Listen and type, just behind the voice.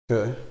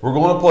Okay. We're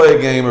going to play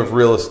a game of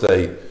real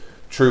estate,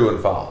 true and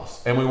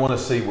false, and we want to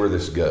see where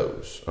this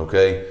goes,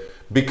 okay?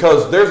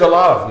 Because there's a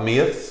lot of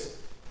myths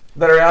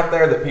that are out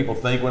there that people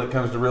think when it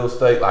comes to real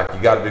estate, like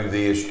you got to do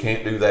this, you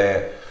can't do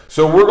that.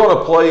 So we're going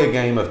to play a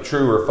game of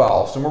true or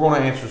false, and we're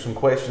going to answer some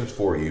questions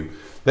for you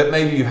that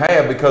maybe you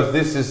have, because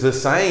this is the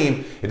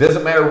same. It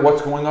doesn't matter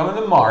what's going on in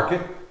the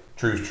market.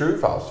 True is true,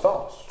 false is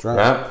false,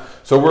 right?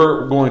 So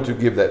we're going to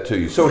give that to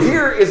you. So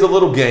here is a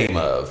little game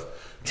of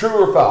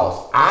true or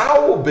false. I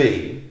will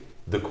be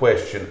the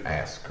question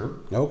asker.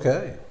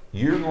 Okay.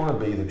 You're going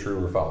to be the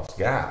true or false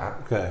guy.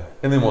 Okay.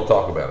 And then we'll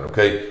talk about it,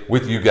 okay?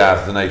 With you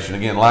guys, the nation.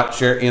 Again, like,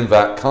 share,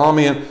 invite,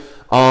 comment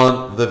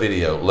on the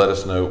video. Let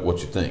us know what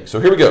you think. So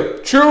here we go.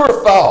 True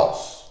or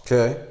false?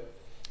 Okay.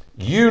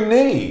 You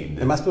need...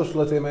 Am I supposed to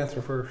let them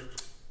answer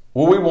first?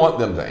 Well, we want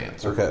them to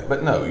answer. Okay.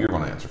 But no, you're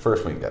going to answer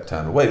first. We ain't got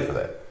time to wait for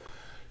that.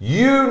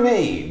 You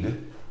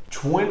need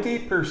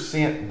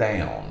 20%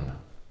 down,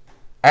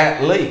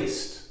 at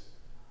least,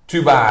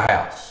 to buy a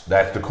house.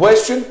 That's the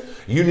question.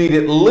 You need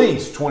at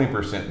least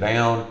 20%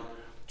 down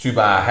to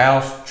buy a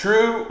house.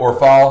 True or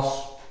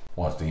false?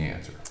 What's the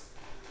answer?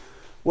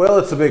 Well,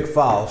 it's a big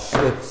false.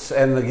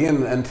 And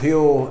again,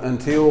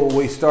 until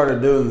we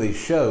started doing these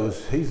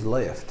shows, he's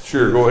left.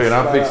 Sure, go ahead.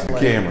 I'm fixing the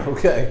camera.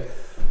 Okay.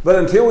 But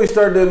until we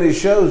started doing these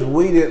shows,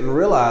 we didn't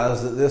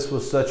realize that this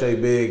was such a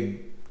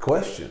big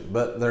question.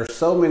 But there's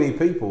so many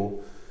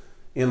people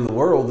in the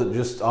world that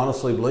just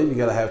honestly believe you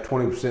got to have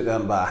 20%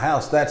 down to buy a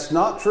house. That's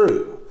not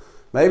true.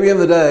 Maybe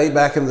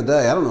back in the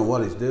day, I don't know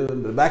what he's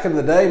doing, but back in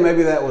the day,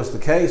 maybe that was the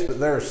case. But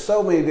there are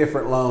so many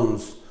different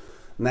loans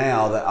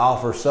now that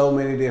offer so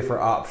many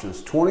different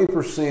options.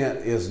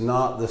 20% is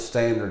not the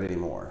standard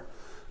anymore.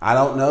 I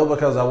don't know,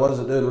 because I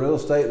wasn't doing real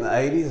estate in the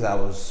 80s. I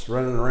was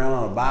running around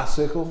on a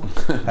bicycle.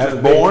 Having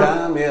a big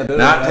time. Yeah,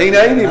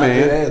 1980,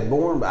 man. I was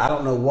born, but I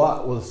don't know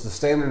what was the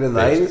standard in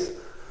the 80s.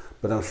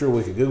 But I'm sure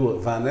we could Google it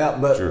and find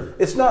out. But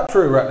It's not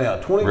true right now.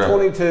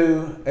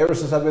 2022, ever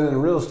since I've been in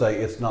real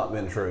estate, it's not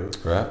been true.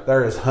 Right.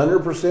 There is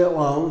 100%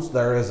 loans.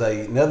 There is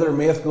another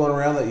myth going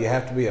around that you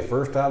have to be a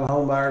first-time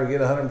home buyer to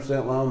get a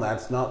 100% loan.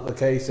 That's not the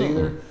case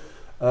either.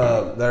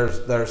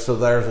 There's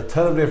a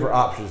ton of different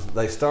options.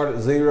 They start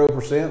at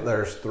 0%.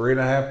 There's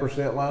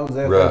 3.5% loans,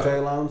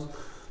 FHA loans.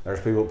 There's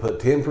people that put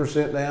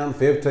 10% down,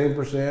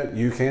 15%.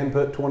 You can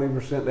put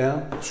 20%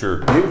 down. Sure.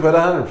 You can put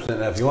 100%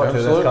 down if you want to.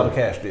 That's called a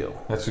cash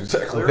deal. That's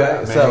exactly okay?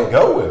 right. Man, so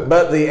go with it.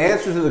 But the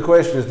answer to the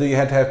question is, do you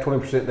have to have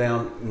 20%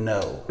 down?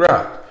 No.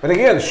 Right. And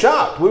again,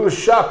 shocked. We were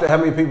shocked at how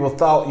many people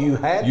thought you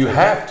had to. You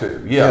have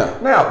to, yeah.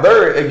 Now,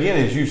 there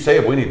again, as you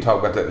said, we need to talk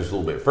about that just a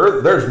little bit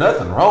further. There's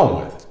nothing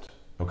wrong with it.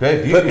 Okay,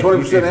 if you got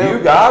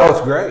it,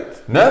 that's great.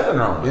 Nothing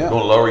wrong with it. Yeah. It's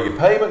going to lower your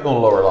payment, going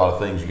to lower a lot of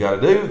things you got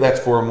to do. That's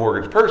for a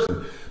mortgage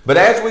person. But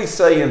as we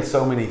say in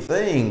so many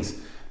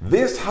things,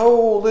 this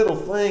whole little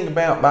thing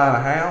about buying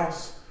a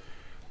house,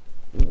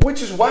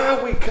 which is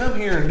why we come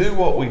here and do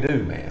what we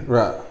do, man.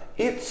 Right.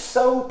 It's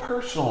so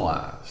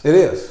personalized. It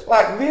is.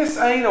 Like, this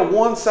ain't a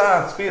one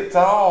size fits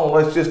all.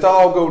 Let's just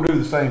all go do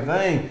the same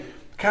thing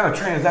kind of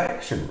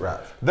transaction. Right.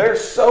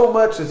 There's so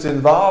much that's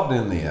involved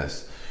in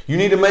this. You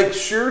need to make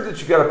sure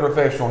that you got a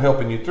professional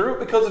helping you through it,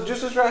 because of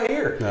just this right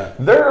here. Right.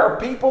 There are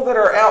people that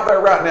are out there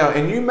right now,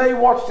 and you may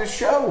watch this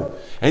show,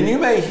 and you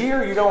may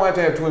hear you don't have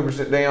to have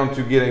 20% down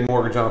to get a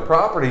mortgage on a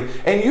property,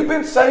 and you've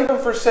been saving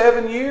for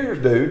 7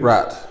 years, dude.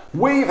 Right.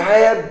 We've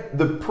had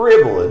the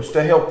privilege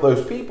to help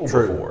those people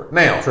before.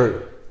 Now,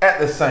 at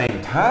the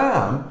same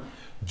time,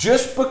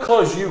 just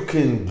because you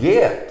can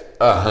get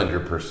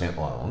 100%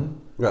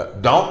 loan,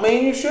 don't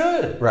mean you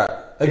should. Right.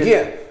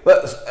 Again,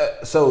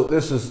 so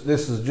this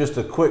is just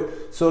a quick.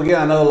 So again,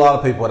 I know a lot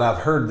of people, and I've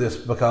heard this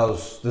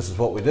because this is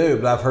what we do.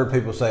 But I've heard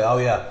people say, "Oh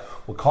yeah,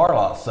 well, car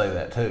lots say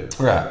that too."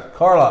 Right.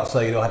 Car lots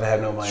say you don't have to have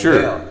no money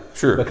down.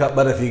 Sure.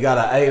 But if you got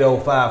an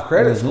 805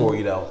 credit score,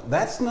 you don't.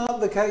 That's not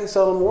the case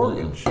on a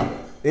mortgage.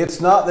 It's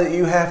not that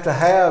you have to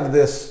have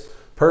this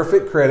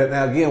perfect credit.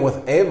 Now, again,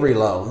 with every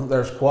loan,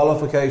 there's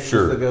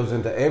qualifications that goes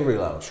into every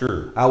loan.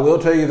 Sure. I will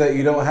tell you that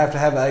you don't have to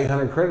have an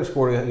 800 credit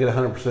score to get a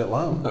 100%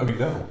 loan. No, you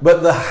don't.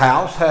 But the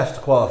house has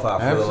to qualify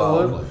for the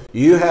loan.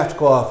 You have to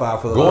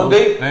qualify for the loan.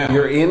 Going deep now.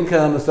 Your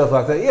income and stuff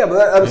like that. Yeah,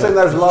 but I'm saying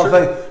there's a lot of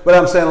things. But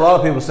I'm saying a lot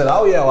of people said,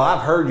 "Oh yeah, well,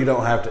 I've heard you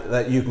don't have to,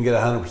 that you can get a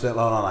 100%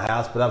 loan on a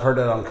house." But I've heard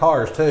that on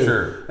cars too.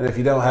 Sure. And if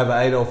you don't have an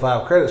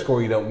 805 credit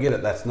score, you don't get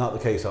it. That's not the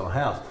case on a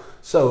house.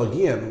 So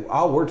again,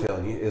 all we're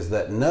telling you is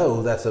that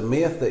no, that's a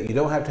myth, that you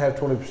don't have to have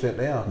 20%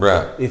 down.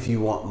 Right. If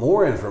you want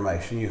more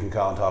information, you can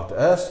call and talk to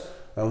us,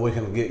 and we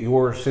can get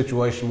your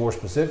situation more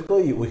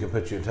specifically. We can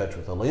put you in touch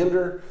with a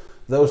lender,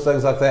 those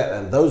things like that,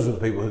 and those are the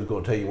people who's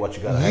going to tell you what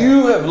you got to have.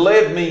 You have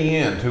led me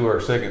into our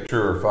second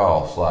true or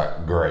false,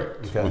 like great,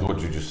 with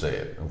what you just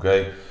said.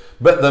 Okay,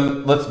 but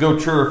then let's go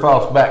true or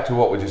false back to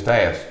what we just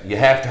asked. You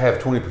have to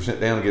have 20%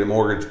 down to get a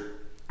mortgage.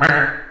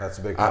 That's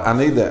a big false. I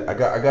need that. I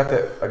got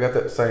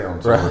that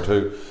sound somewhere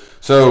too.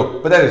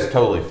 So, but that is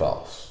totally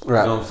false.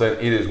 Right. You know what I'm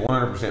saying? It is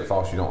 100%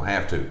 false. You don't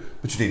have to.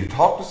 But you need to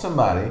talk to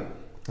somebody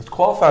that's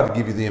qualified to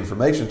give you the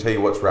information, tell you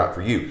what's right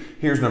for you.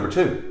 Here's number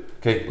two.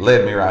 Okay,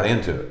 led me right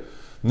into it.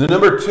 The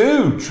number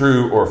 2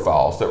 true or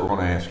false that we're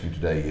going to ask you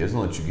today is,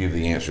 and let you give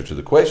the answer to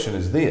the question,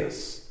 is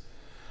this.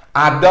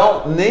 I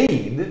don't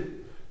need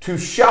to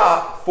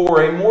shop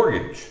for a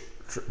mortgage.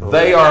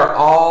 They are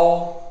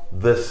all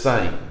the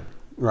same.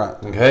 Right.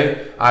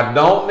 Okay? I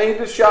don't need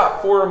to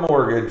shop for a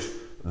mortgage.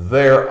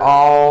 They're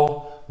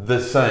all the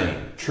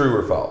same. True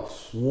or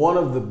false? One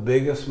of the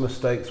biggest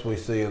mistakes we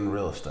see in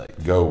real estate.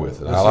 Go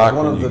with it. This I like is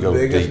one when of you the go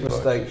biggest deep.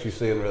 mistakes you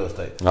see in real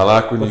estate. I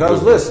like when because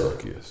you go listen,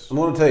 deep. Yes. I'm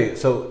going to tell you.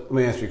 So let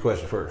me answer your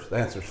question first. The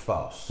answer is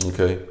false.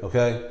 Okay.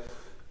 Okay?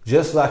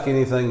 Just like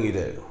anything you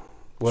do,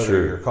 whether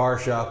Sure. you're car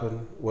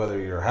shopping, whether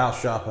you're house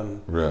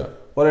shopping, Right.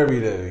 whatever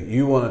you do,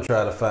 you want to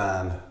try to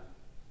find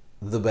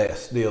the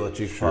best deal that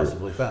you can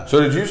possibly find.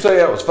 So did you say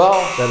that was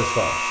false? That is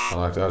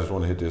false. I just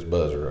want to hit this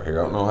buzzer right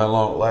here. I don't know how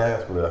long it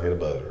lasts, but I hit a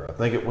buzzer. I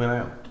think it went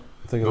out.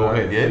 Go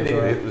ahead. Yeah,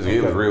 it was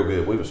real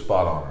good. We was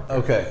spot on.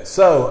 Okay.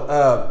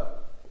 So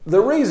the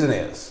reason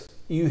is,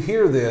 you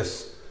hear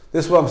this.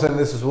 This is what I'm saying.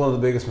 This is one of the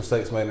biggest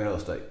mistakes made in real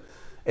estate.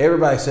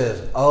 Everybody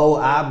says, "Oh,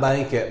 I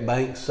bank at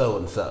bank so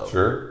and so."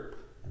 Sure.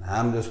 And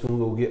I'm just going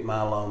to go get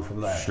my loan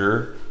from there.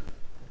 Sure.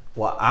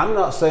 Well, I'm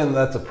not saying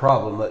that's a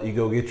problem that you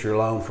go get your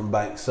loan from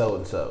bank so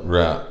and so.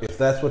 Right. If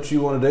that's what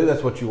you want to do,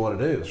 that's what you want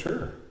to do.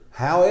 Sure.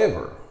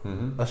 However,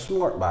 a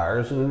smart buyer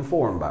is an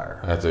informed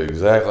buyer. That's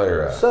exactly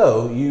right.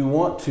 So you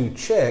want to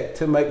check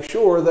to make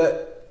sure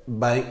that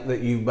bank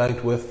that you've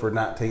banked with for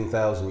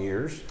 19,000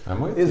 years I'm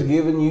with is you.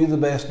 giving you the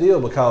best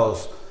deal,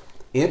 because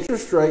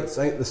interest rates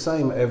ain't the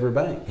same at every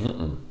bank.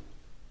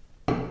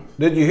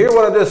 Did you hear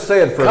what I just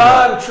said?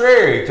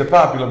 Contrary to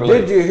popular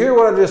belief. Did you hear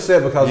what I just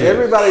said? Because Yes.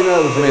 everybody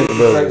knows the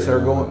interest rates are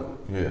going.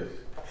 Yeah.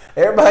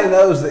 Everybody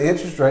knows the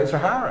interest rates are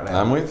high right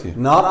now. I'm with you.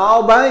 Not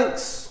all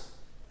banks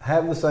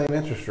have the same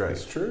interest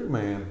rates. It's true,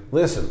 man.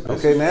 Listen, This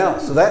okay, is now,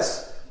 so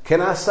that's,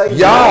 can I save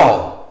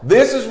Y'all,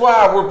 this is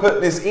why we're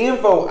putting this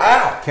info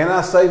out. Can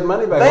I save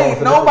money by There going ain't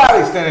to a different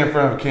nobody standing in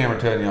front of a camera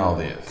telling you all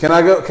this. Can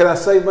I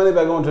save money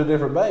by going to a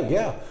different bank?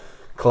 Yeah.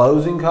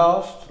 Closing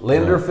costs,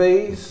 lender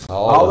fees,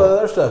 all the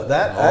other stuff.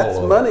 That's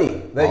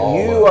money that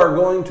you are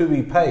going to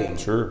be paying.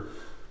 Sure.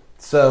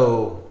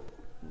 So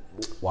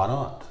why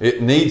not?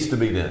 It needs to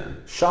be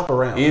done. Shop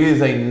around. It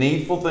is a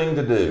needful thing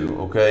to do,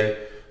 okay,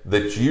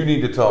 that you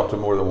need to talk to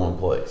more than one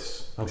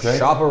place. Okay?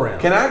 Shop around.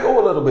 Can I go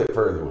a little bit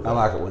further with that? I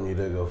like it when you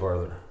do go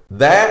further.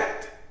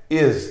 That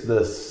is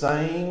the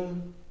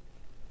same,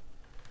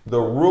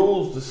 the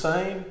rule's the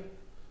same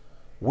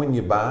when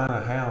you're buying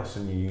a house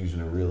and you're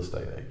using a real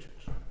estate agent.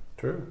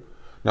 True.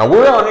 Now,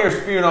 we're on here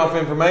spewing off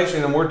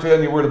information and we're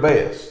telling you we're the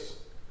best.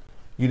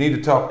 You need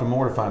to talk to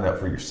more to find out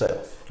for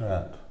yourself.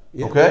 Right.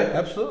 Yeah, okay?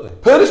 Absolutely.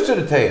 Put us to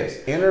the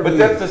test. Interview. But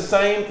that's the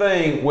same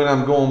thing when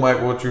I'm going back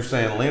to what you're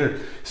saying, Leonard.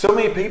 So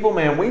many people,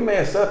 man, we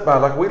mess up by,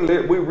 like, we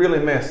really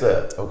mess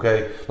up,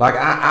 okay? Like,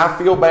 I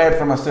feel bad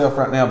for myself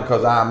right now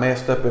because I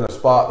messed up in a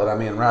spot that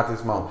I'm in right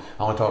this moment.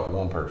 I only talked to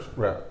one person.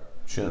 Right.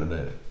 Shouldn't have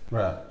done it.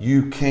 Right.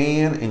 You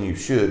can and you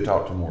should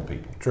talk to more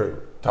people.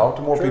 True. Talk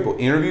to more people.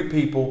 Interview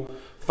people.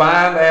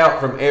 Find out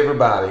from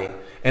everybody.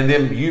 And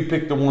then you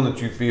pick the one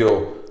that you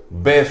feel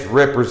best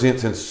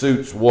represents and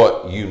suits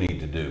what you need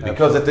to do.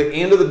 Because at the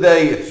end of the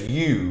day, it's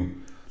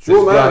you that's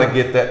got to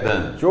get that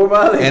done. It's your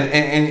money.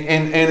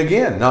 And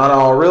again, not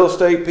all real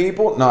estate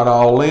people, not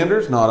all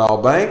lenders, not all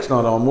banks,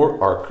 not all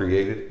more are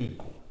created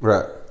equal.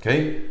 Right.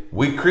 Okay?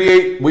 We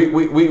take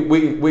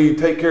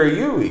care of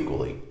you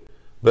equally.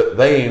 But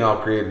they ain't all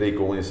created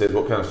equal when it says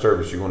what kind of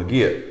service you're going to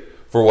get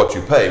for what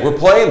you pay. We're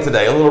playing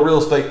today a little real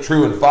estate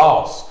true and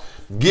false.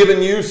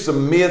 Giving you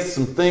some myths,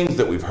 some things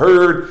that we've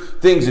heard,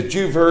 things that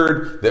you've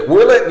heard, that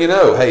we're letting you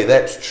know, hey,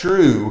 that's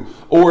true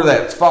or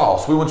that's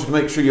false. We want you to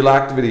make sure you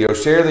like the video,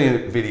 share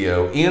the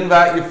video,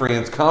 invite your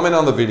friends, comment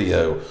on the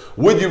video.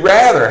 Would you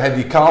rather have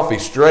your coffee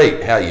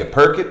straight, how you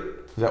perk it?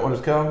 Is that what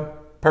it's called?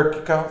 Perk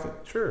your coffee?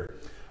 Sure.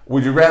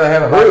 Would you rather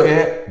have it like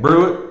that,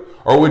 brew it,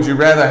 or would you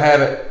rather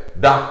have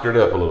it doctored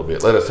up a little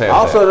bit? Let us have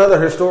Also, that.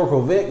 another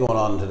historical event going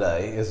on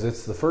today is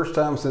it's the first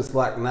time since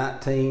like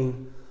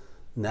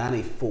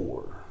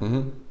 1994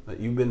 that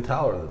you've been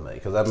taller than me,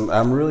 because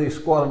I'm really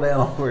squatted down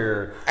over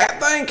here. That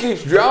thing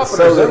keeps dropping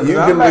So that you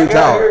can be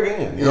taller. here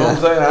again. You know what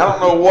I'm saying? I don't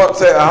know what's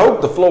that. I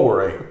hope the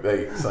floor ain't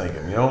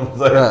sinking. You know what I'm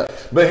saying?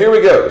 Right. But here we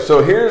go.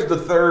 So here's the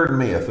third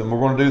myth, and we're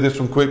going to do this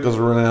one quick because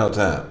we're running out of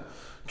time.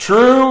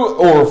 True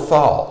or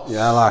false?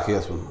 Yeah, I like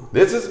this one.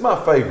 This is my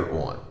favorite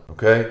one.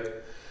 Okay,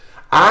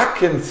 I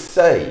can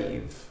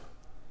save.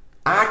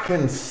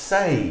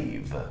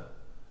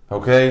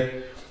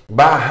 Okay,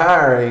 by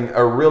hiring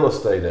a real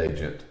estate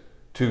agent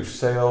to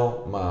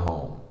sell my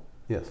home.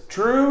 Yes.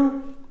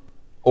 True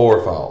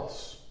or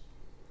false?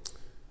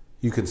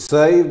 You can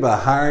save by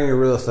hiring a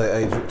real estate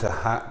agent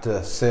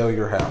to sell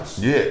your house.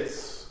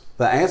 Yes.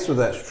 The answer to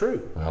that's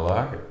true. I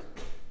like it.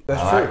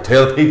 That's I true. like it.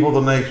 Tell people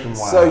the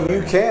nationwide. So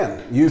you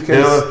can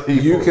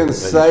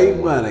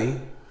save money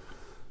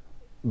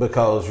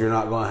because you're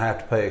not going to have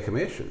to pay a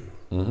commission.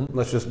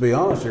 Let's just be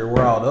honest here.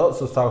 We're all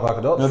adults. Let's talk like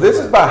adults. Now this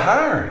is by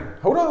hiring.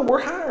 Hold on,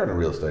 we're hiring a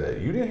real estate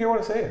agent. You didn't hear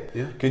what I said.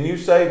 Yeah. Can you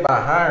save by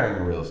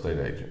hiring a real estate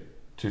agent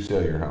to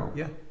sell your home.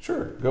 Yeah.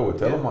 Sure. Go with.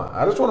 Tell them why.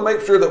 I just want to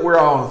make sure that we're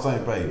all on the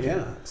same page.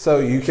 Yeah. So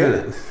you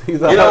can't. You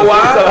know why?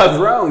 You thought I was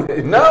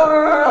wrong.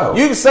 No.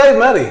 You can save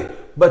money,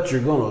 but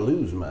you're going to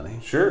lose money.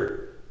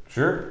 Sure.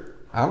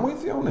 I'm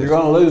with you on this. You're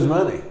going to lose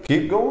money.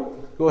 Keep going.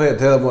 Go ahead,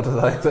 tell them what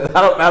to think.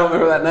 I don't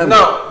remember that number.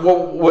 No,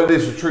 well, what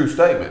is a true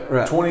statement?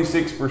 Right.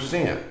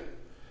 26%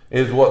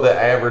 is what the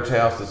average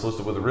house that's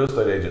listed with a real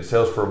estate agent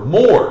sells for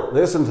more.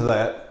 Listen to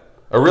that.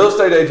 A real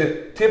estate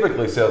agent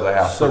typically sells a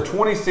house for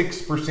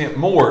 26%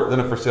 more than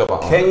a for sale by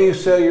owner. Can you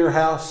sell your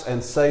house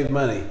and save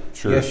money?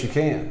 Sure. Yes, you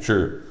can.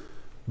 Sure.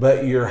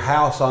 But your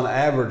house on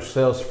average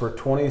sells for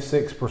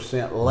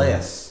 26%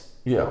 less.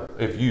 Yeah,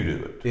 if you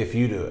do it. If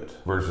you do it.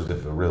 Versus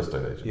if a real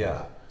estate agent.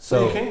 Yeah.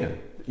 So you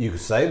can. You can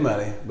save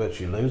money, but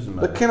you're losing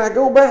money. But can I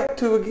go back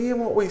to again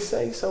what we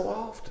say so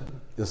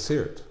often? Let's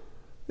hear it.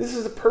 This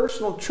is a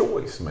personal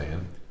choice,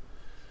 man.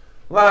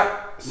 Like,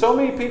 so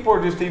many people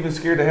are just even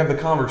scared to have the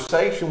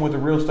conversation with a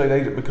real estate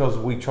agent because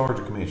we charge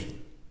a commission.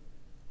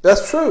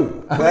 That's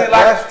true.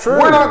 That's true.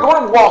 We're not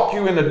going to walk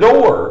you in the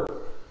door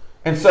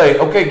and say,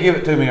 okay, give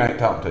it to me, I ain't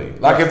talking to you.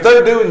 Like, if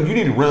they're doing it, you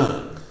need to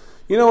run.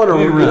 You know when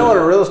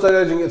a real estate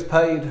agent gets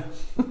paid?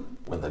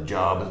 When the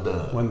job is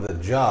done. When the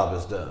job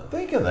is done.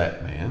 Think of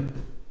that,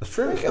 man. It's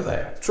true. Think of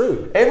that. It's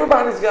true.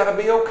 Everybody's got to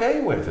be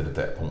okay with it at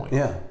that point.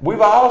 Yeah. We've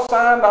all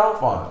signed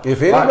off on it.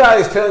 If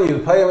anybody's telling you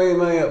to pay them any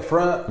money up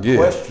front,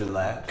 question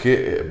that.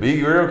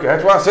 Be real.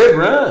 That's why I said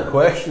run.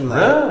 Question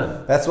that.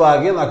 Run. That's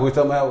why, again, like we were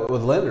talking about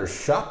with lenders,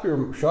 shop your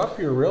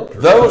realtor.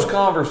 Those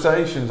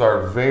conversations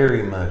are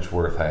very much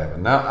worth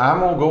having. Now, I'm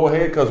going to go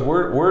ahead because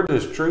we're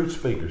just truth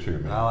speakers here,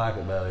 man. I like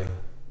it, buddy.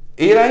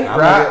 It ain't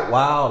right.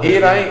 Wild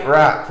it ain't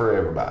right for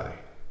everybody.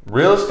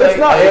 Real estate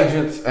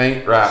agents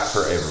ain't right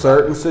for everybody.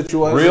 Certain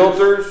situations.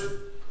 Realtors,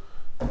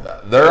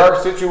 there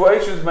are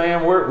situations,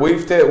 man,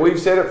 we've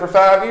said it for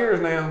 5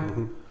 years now.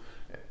 Mm-hmm.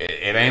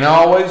 It ain't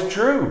always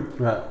true.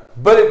 Right.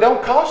 But it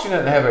don't cost you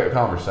nothing to have that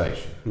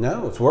conversation.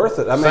 No, it's worth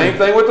it. Same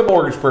thing with the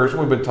mortgage person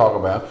we've been talking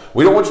about.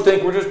 We don't want you to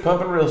think we're just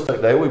pumping real estate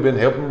today. We've been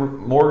helping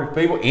mortgage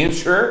people,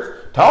 insurance.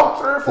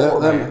 Talk 3 or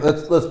 4, man.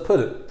 Let's put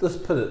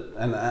it,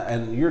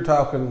 and you're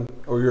talking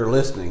or you're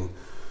listening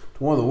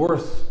to one of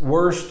the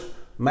worst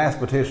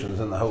mathematicians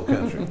in the whole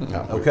country.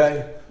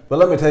 Okay? But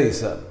let me tell you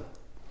something.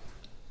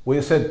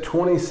 We said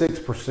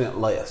 26%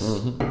 less.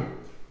 Mm-hmm.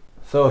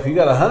 So if you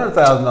got a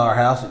 $100,000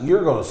 house that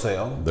you're going to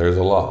sell, there's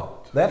a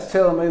lot. That's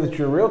telling me that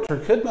your realtor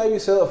could maybe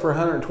sell it for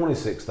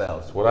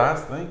 $126,000. What I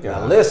think.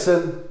 Now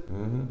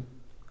listen,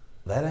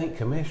 that ain't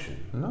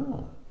commission.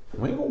 No.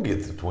 We ain't gonna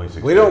get to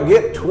 $26,000. We don't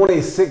get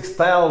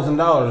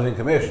 $26,000 in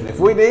commission. If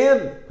we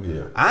did,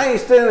 I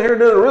ain't standing here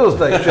doing a real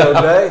estate show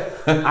today.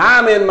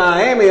 I'm in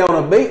Miami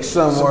on a beach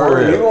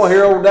somewhere. You're gonna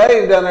hear old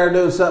Dave down there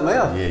doing something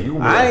else. Yeah,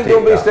 I ain't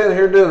gonna be standing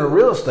here doing a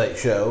real estate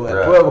show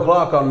at 12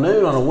 o'clock on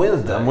noon on a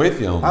Wednesday. I'm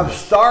with you on that. I'm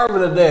starving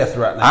to death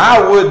right now.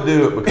 I would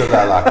do it because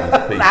I like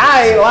these people.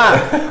 I ain't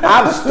lying.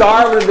 I'm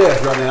starving to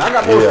death right now. I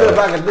got more stuff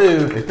I could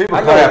do.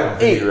 I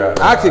could eat right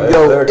now. I could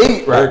go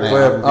eat right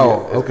now.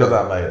 Oh, okay. Because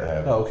I made it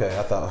happen. Oh, okay.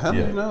 I thought, how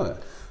did you know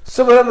that?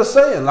 So what I'm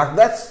saying, like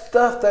that's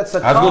stuff that's a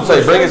I was going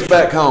to say, bring us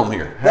back home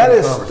here. That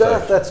is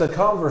stuff that's a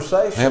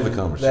conversation. Have the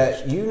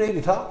conversation. That you need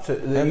to talk to.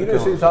 That you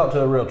just need to talk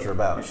to a realtor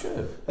about. You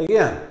should.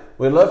 Again,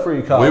 we'd love for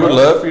you to call. We would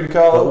love for you to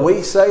call. But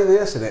we say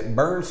this and it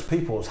burns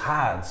people's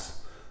hides.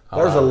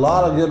 There's a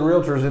lot of good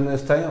realtors in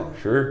this town.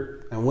 Sure.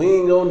 And we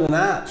ain't going to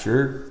deny it.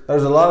 Sure.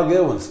 There's a lot of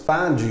good ones.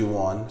 Find you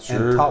one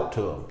and talk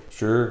to them.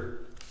 Sure.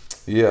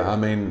 Yeah, I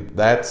mean,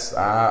 I'm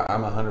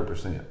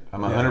 100%.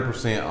 I'm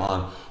 100%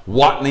 on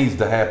what needs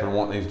to happen,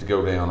 what needs to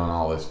go down on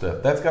all this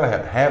stuff. That's got to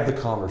have the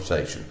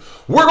conversation.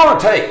 We're going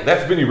to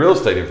that's been your real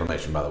estate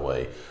information, by the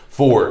way,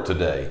 for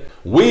today.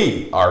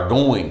 We are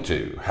going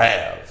to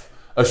have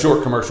a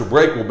short commercial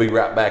break. We'll be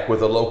right back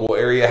with the local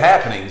area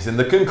happenings and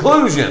the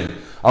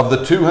conclusion of the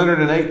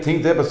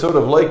 218th episode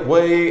of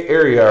Lakeway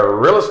Area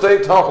Real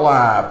Estate Talk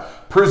Live,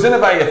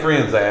 presented by your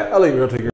friends at Elite Realty.